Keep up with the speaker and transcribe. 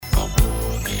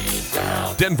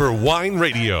Denver Wine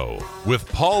Radio with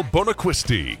Paul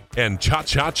Bonaquisti and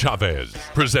Cha-Cha Chavez.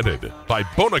 Presented by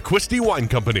Bonaquisti Wine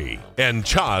Company and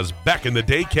Cha's Back in the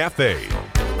Day Cafe.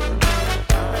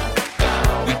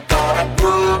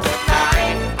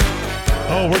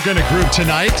 Oh, we're going to groove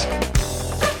tonight.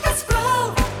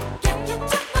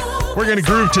 We're going to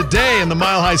groove today in the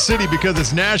Mile High City because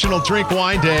it's National Drink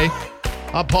Wine Day.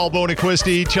 I'm Paul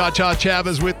Bonaquisti, Cha-Cha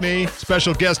Chavez with me.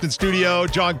 Special guest in studio,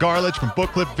 John Garlich from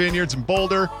Bookcliff Vineyards in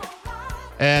Boulder.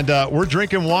 And we're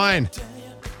drinking wine.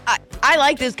 I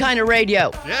like this kind of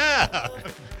radio. Yeah,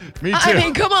 me too. I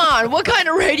mean, come on. What kind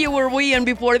of radio were we in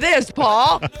before this,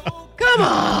 Paul? Come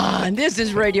on. This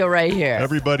is radio right here.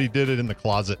 Everybody did it in the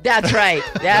closet. That's right.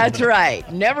 That's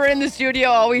right. Never in the studio,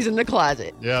 always in the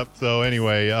closet. Yep. So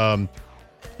anyway,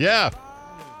 yeah.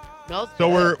 Smells So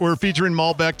good. we're featuring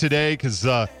Malbec today because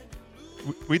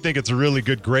we think it's a really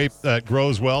good grape that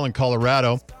grows well in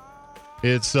Colorado.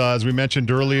 It's as we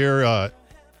mentioned earlier,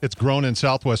 it's grown in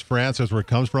Southwest France. That's where it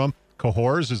comes from.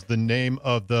 Cahors is the name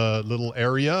of the little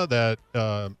area that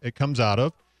it comes out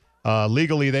of.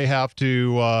 Legally, they have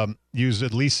to use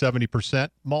at least 70%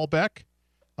 Malbec.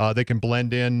 They can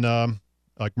blend in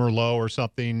like Merlot or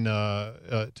something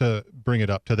to bring it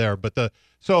up to there. But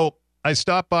so I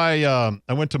stopped by.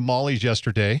 I went to Molly's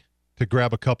yesterday to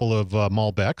grab a couple of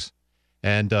Malbecs,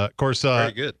 and of course,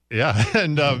 very good. Yeah,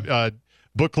 and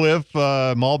Bookcliff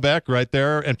Malbec right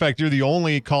there. In fact, you're the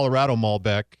only Colorado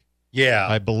Malbec. Yeah,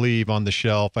 I believe on the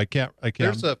shelf. I can't.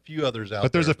 There's a few others out there.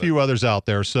 But there's a few others out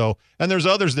there. So, and there's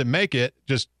others that make it,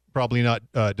 just probably not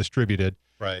distributed.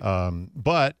 Right.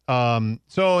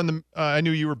 So I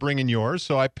knew you were bringing yours,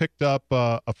 so I picked up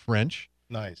a French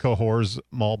Nice. Cahors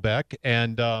Malbec.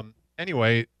 And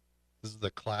anyway, This is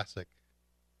the classic.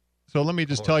 so let me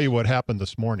just tell you what happened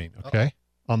this morning. Okay.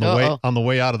 On the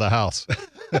way out of the house,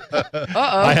 Uh-oh.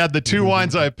 I had the two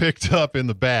wines I picked up in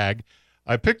the bag.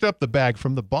 I picked up the bag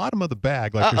from the bottom of the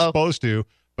bag like you're supposed to,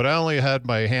 but I only had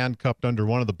my hand cupped under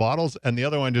one of the bottles, and the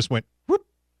other one just went whoop,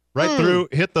 right through,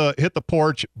 hit the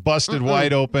porch, busted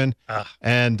wide open,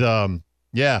 and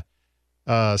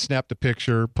snapped a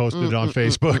picture, posted it on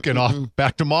Facebook, and off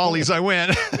back to Molly's I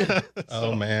went.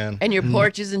 Oh man. And your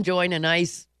porch is enjoying a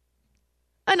nice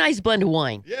blend of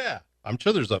wine. Yeah, I'm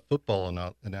sure there's a football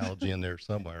analogy in there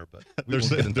somewhere, but we won't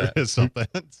get into there that. is something.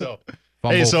 So.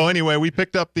 Fumble. Hey, so anyway, we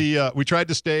picked up we tried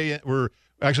to stay,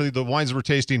 actually the wines we're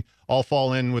tasting all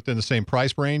fall in within the same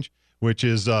price range, which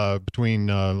is between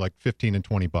like 15 and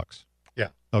 20 bucks. Yeah.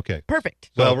 Okay.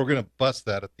 Perfect. Well, we're going to bust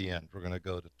that at the end. We're going to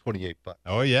go to $28.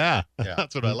 Oh, yeah. Yeah.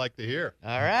 That's what I like to hear.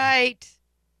 All right.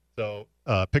 So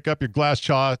pick up your glass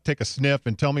chaw, take a sniff,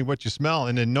 and tell me what you smell.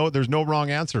 And then there's no wrong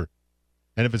answer.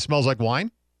 And if it smells like wine,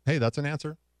 hey, that's an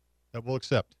answer that we'll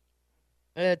accept.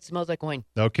 It smells like wine.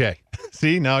 Okay.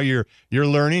 See, now you're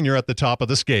learning. You're at the top of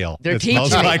the scale. They're it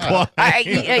smells teaching me. like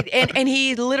wine. And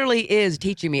he literally is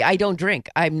teaching me. I don't drink.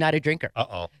 I'm not a drinker.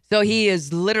 Uh-oh. So he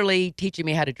is literally teaching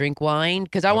me how to drink wine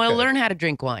because I want to Okay. learn how to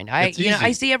drink wine. It's easy.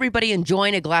 I see everybody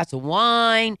enjoying a glass of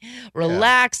wine,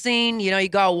 relaxing. You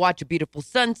go watch a beautiful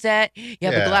sunset. You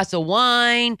have a glass of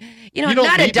wine. You don't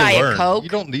not a need to Diet learn. Coke. You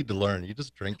don't need to learn. You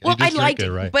just drink it. Well, just I'd like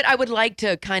drink to, it, right. but I would like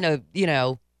to kind of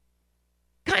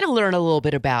learn a little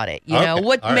bit about it. Okay.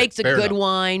 What All right. makes a Fair good enough.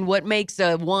 wine? What makes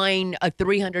a wine a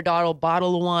 $300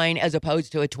 bottle of wine as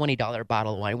opposed to a $20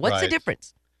 bottle of wine? What's the Right.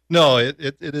 difference? No, it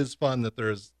is fun that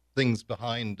there's things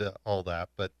behind all that,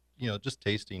 but just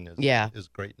tasting is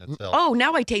great in itself. Oh,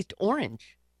 now I taste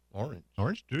orange. Orange.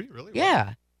 Orange, do you really?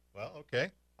 Yeah. Well,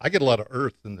 okay. I get a lot of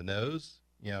earth in the nose.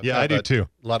 Yeah, I do too.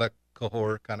 A lot of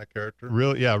Cahor kind of character.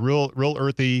 Real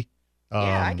earthy.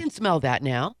 Yeah, I can smell that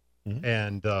now.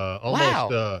 And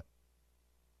almost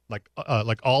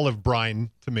like olive brine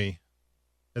to me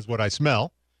is what I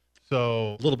smell.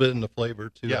 So A little bit in the flavor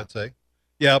too, Yeah. I'd say.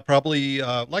 Yeah, probably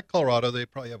like Colorado, they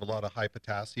probably have a lot of high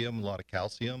potassium, a lot of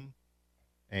calcium,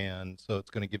 and so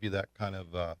it's going to give you that kind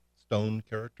of stone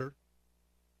character.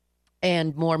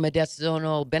 And more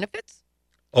medicinal benefits?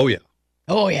 Oh yeah.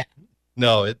 Oh, yeah.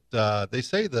 No, they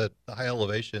say that the high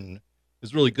elevation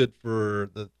is really good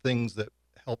for the things that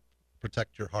help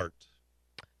protect your heart.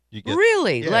 You get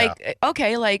Really? Yeah.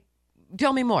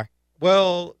 Tell me more.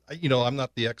 Well, I'm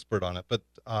not the expert on it, but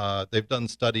they've done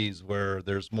studies where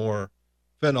there's more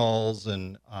phenols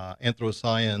and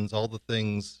anthocyanins, all the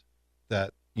things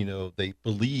that, they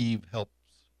believe helps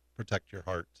protect your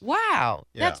heart. Wow.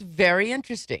 Yeah. That's very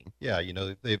interesting. Yeah,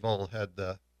 they've all had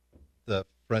the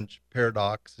French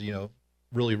paradox,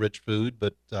 really rich food,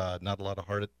 but not a lot of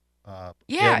heart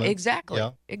Yeah, ailments. exactly.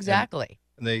 Yeah. Exactly.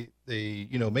 And they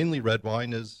mainly red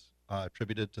wine is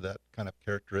attributed to that kind of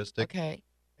characteristic. Okay.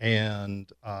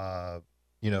 And,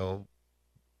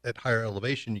 at higher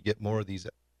elevation, you get more of these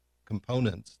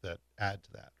components that add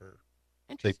to that, or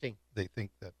Interesting. they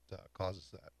think that causes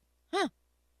that. Huh.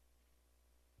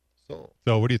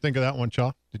 So what do you think of that one,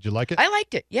 Cha? Did you like it? I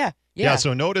liked it. Yeah. Yeah.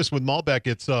 So notice with Malbec,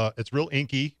 it's real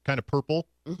inky, kind of purple,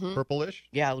 purplish.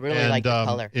 Yeah, I really like the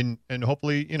color. And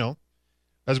hopefully,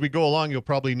 as we go along, you'll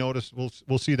probably notice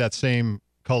we'll see that same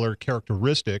color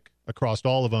characteristic across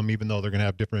all of them, even though they're going to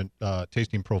have different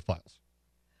tasting profiles.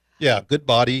 Yeah, good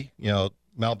body.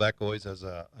 Malbec always has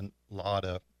a lot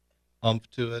of umph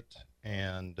to it,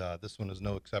 and this one is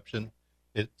no exception.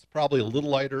 It's probably a little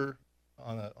lighter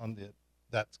on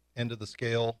that end of the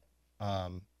scale.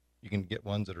 You can get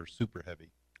ones that are super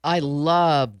heavy. I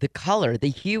love the color, the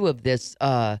hue of this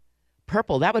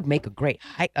purple. That would make a great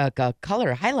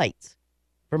color highlights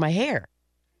for my hair.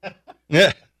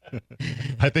 Yeah.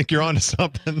 I think you're onto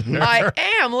something there. I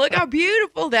am. Look how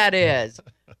beautiful that is.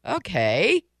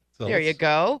 Okay. So there you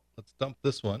go. Let's dump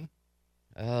this one.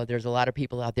 Oh, there's a lot of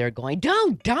people out there going,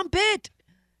 don't dump it.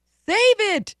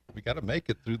 Save it. We got to make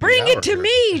it through the Bring hour it to here.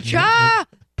 me, Cha.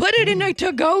 Put it in a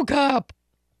to-go cup.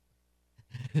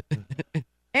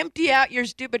 Empty out your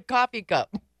stupid coffee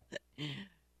cup.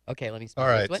 Okay, let me smell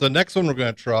All this right. one. So next one we're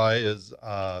going to try is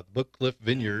Book Cliff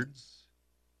Vineyards,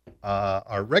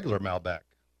 our regular Malbec.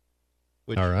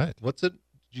 Which, All right. What's it?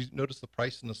 Did you notice the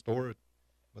price in the store?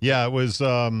 Yeah, it was like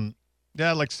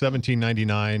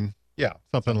 $17.99. Yeah.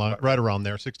 Something like right around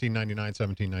there, $16.99,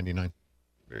 $17.99.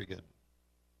 Very good.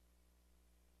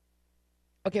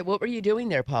 Okay, what were you doing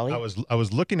there, Polly? I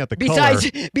was looking at the color. Besides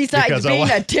because being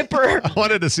a tipper. I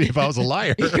wanted to see if I was a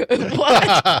liar.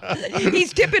 What?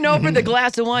 He's tipping over the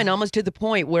glass of wine almost to the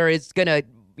point where it's gonna,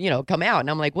 come out. And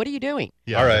I'm like, what are you doing?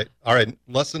 Yeah. All right.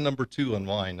 Lesson number 2 on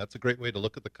wine. That's a great way to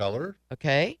look at the color.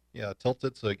 Okay. Yeah, tilt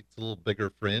it so it gets a little bigger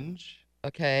fringe,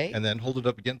 Okay. and then hold it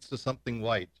up against something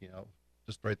white.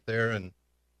 Just right there, and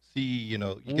see. You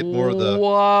get more of the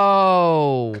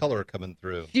Whoa. color coming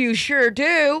through. You sure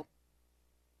do.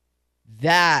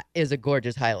 That is a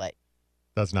gorgeous highlight.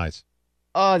 That's nice.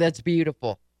 Oh, that's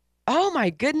beautiful. Oh my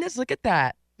goodness, look at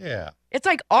that. Yeah. It's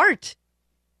like art.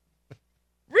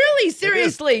 Really,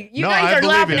 seriously. You No, guys I are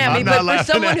believe laughing it. at me, I'm but not for laughing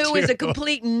someone at who is you. a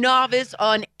complete novice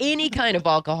on any kind of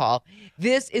alcohol,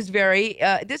 this is very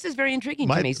intriguing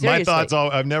to me. My Seriously. thoughts,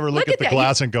 I've never looked Look at the at that.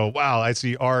 glass and go, wow, I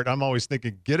see art. I'm always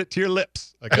thinking, get it to your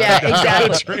lips. Like, Yeah, I gotta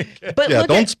exactly. drink it. But Yeah. look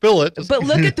Don't at, spill it. Just- but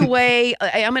look at the way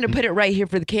I'm going to put it right here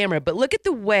for the camera. But look at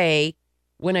the way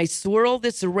when I swirl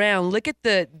this around. Look at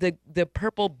the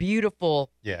purple,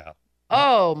 beautiful. Yeah.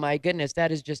 Oh my goodness,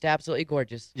 that is just absolutely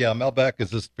gorgeous. Yeah. Malbec is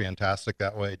just fantastic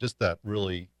that way. Just that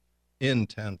really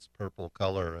intense purple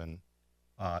color, and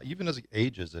even as it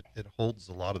ages, it holds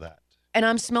a lot of that. And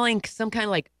I'm smelling some kind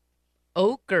of like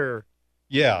oak or.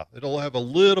 Yeah, it'll have a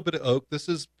little bit of oak. This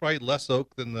is probably less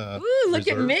oak than the. Ooh, look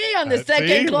at Reserve. me on the See?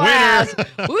 second glass.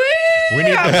 Woo! We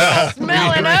need I'm the bell.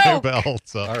 smelling we need the oak. bell,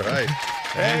 so. All right.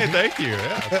 Hey, thank you.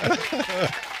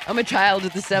 Yeah. I'm a child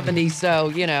of the 70s, so,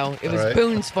 it was All right.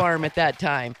 Boone's Farm at that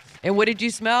time. And what did you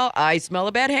smell? I smell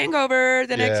a bad hangover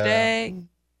the next Yeah. day.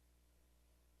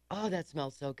 Oh, that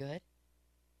smells so good.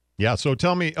 Yeah. So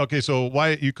tell me, okay, so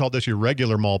why you called this your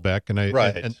regular Malbec,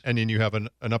 Right. and then you have an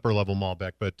upper level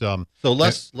Malbec, but So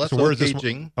less so where oak is this one-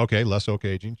 aging, okay, less oak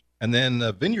aging. and then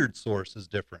the vineyard source is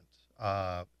different.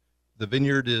 The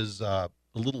vineyard is a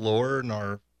little lower in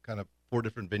our kind of 4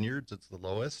 different vineyards. It's the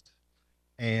lowest,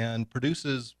 and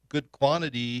produces good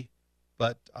quantity,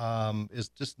 but is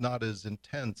just not as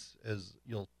intense as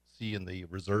you'll see in the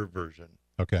reserve version.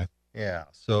 Okay. Yeah.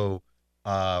 So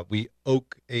we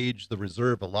oak age the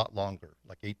reserve a lot longer,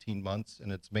 like 18 months,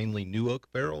 and it's mainly new oak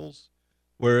barrels.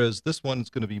 Whereas this one's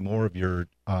going to be more of your,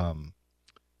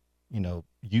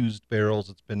 used barrels.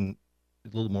 It's been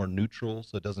a little more neutral,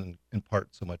 so it doesn't impart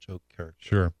so much oak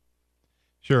character.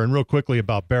 Sure. And real quickly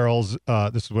about barrels,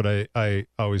 this is what I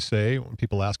always say when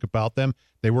people ask about them.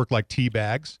 They work like tea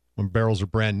bags. When barrels are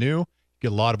brand new, you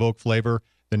get a lot of oak flavor.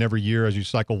 Then every year as you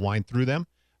cycle wine through them,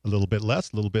 a little bit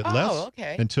less, Oh,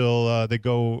 okay. until they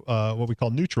go what we call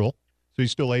neutral. So you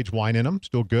still age wine in them,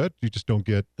 still good. You just don't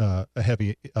get a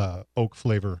heavy oak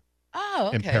flavor Oh,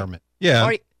 okay. impairment. Yeah.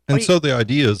 Are- and are so the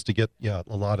idea is to get a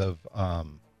lot of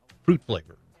fruit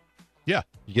flavor. Yeah.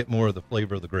 You get more of the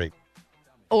flavor of the grape.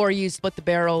 Or you split the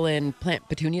barrel and plant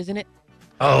petunias in it?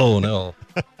 Oh no,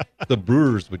 the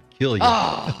brewers would kill you.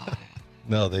 Oh,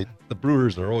 No, the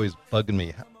brewers are always bugging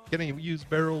me. Can I use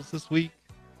barrels this week?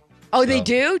 oh they No.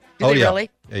 do? Do Oh, they yeah. really?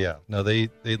 Yeah. No, they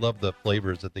love the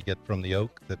flavors that they get from the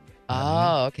oak that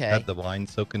Oh, okay. had the wine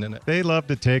soaking in it. They love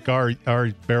to take our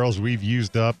barrels we've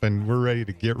used up and we're ready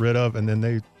to get rid of, and then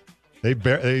they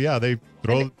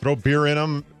throw beer in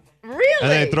them. Really? And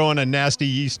they throw in a nasty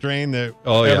yeast strain that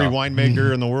Oh, yeah. every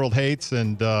winemaker in the world hates.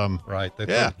 And Right.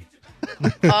 yeah.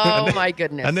 Oh my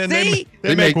goodness. And then See?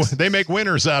 they make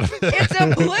winners out of it. It's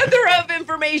a plethora of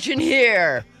information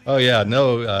here. Oh yeah,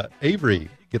 no. Avery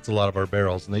gets a lot of our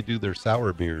barrels, and they do their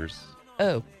sour beers,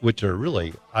 Oh. which are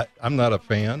really. I'm not a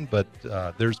fan, but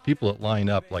there's people that line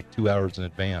up like 2 hours in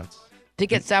advance. To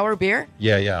get sour beer?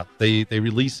 Yeah. They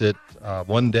release it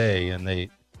one day, and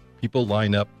people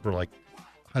line up for like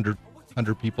 100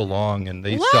 people long, and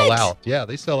they What? sell out. Yeah,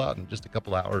 they sell out in just a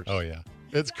couple hours. Oh, yeah.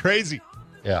 It's crazy.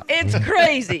 Yeah. It's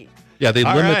crazy. Yeah, they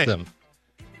All limit right. them.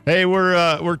 Hey,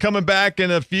 we're coming back in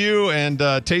a few and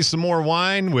taste some more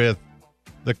wine with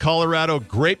the Colorado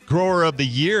Grape Grower of the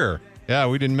Year. Yeah,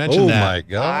 we didn't mention Oh that. my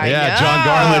God. I Yeah, know. John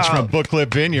Garlitz from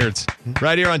Bookclip Vineyards.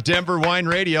 Right here on Denver Wine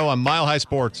Radio on Mile High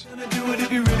Sports. Do it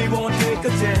if you really won't take a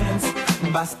chance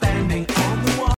by standing on